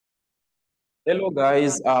Hello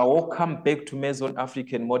guys, welcome back to Maison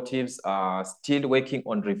African Motives. Still working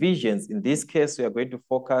on revisions. In this case, we are going to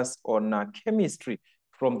focus on chemistry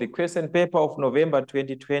from the question paper of November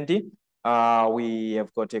 2020. We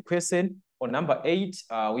have got a question on number 8,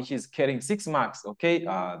 which is carrying 6 marks. Okay,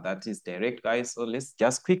 that is direct, guys. So let's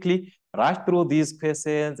just quickly rush through these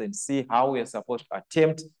questions and see how we are supposed to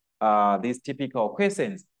attempt these typical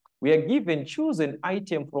questions. We are given choose an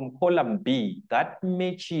item from column B that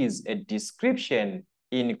matches a description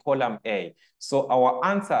in column A. So our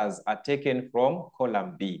answers are taken from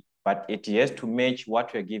column B, but it has to match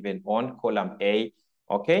what we're given on column A.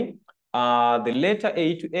 Okay. The letter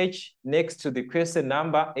A to H next to the question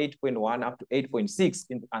number 8.1 up to 8.6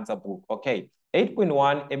 in the answer book. Okay.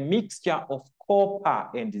 8.1, a mixture of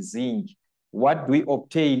copper and zinc. What do we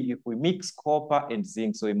obtain if we mix copper and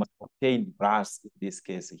zinc? So we must obtain brass in this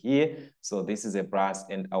case here. So this is a brass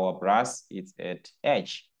and our brass is at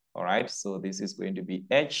H. All right, so this is going to be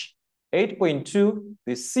H. 8.2,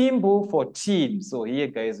 the symbol for tin. So here,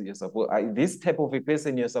 guys, you're supposed this type of a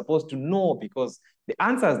person you're supposed to know because the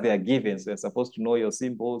answers they are given. So you're supposed to know your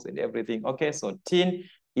symbols and everything. Okay, so tin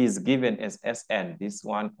is given as SN, this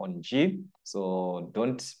one on G. So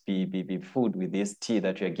don't be fooled with this T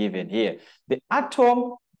that you're given here. The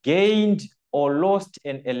atom gained or lost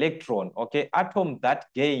an electron, okay? Atom that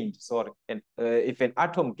gained, sorry, if an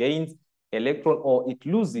atom gains electron or it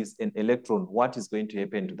loses an electron, what is going to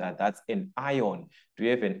happen to that? That's an ion. Do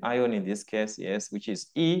we have an ion in this case? Yes, which is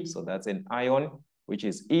E, so that's an ion, which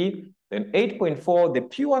is E. Then 8.4, the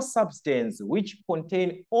pure substance which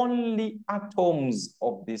contain only atoms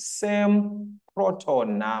of the same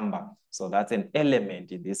proton number. So that's an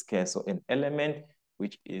element in this case. So an element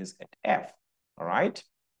which is at F, all right?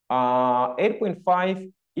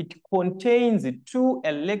 8.5, it contains 2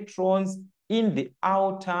 electrons in the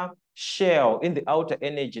outer shell, in the outer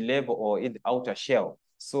energy level or in the outer shell.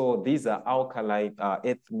 So these are alkaline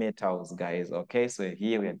earth metals, guys, okay? So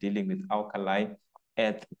here we are dealing with alkaline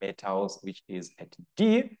earth metals, which is at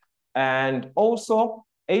D. And also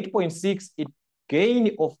 8.6, it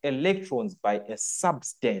gain of electrons by a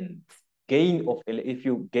substance. Gain of, if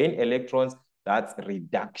you gain electrons, that's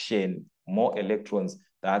reduction. More electrons,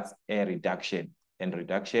 that's a reduction. And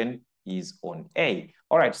reduction is on A.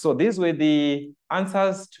 All right, so these were the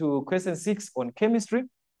answers to question 6 on chemistry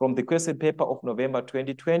from the question paper of November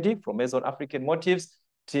 2020 from Maison African Motives.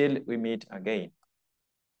 Till we meet again.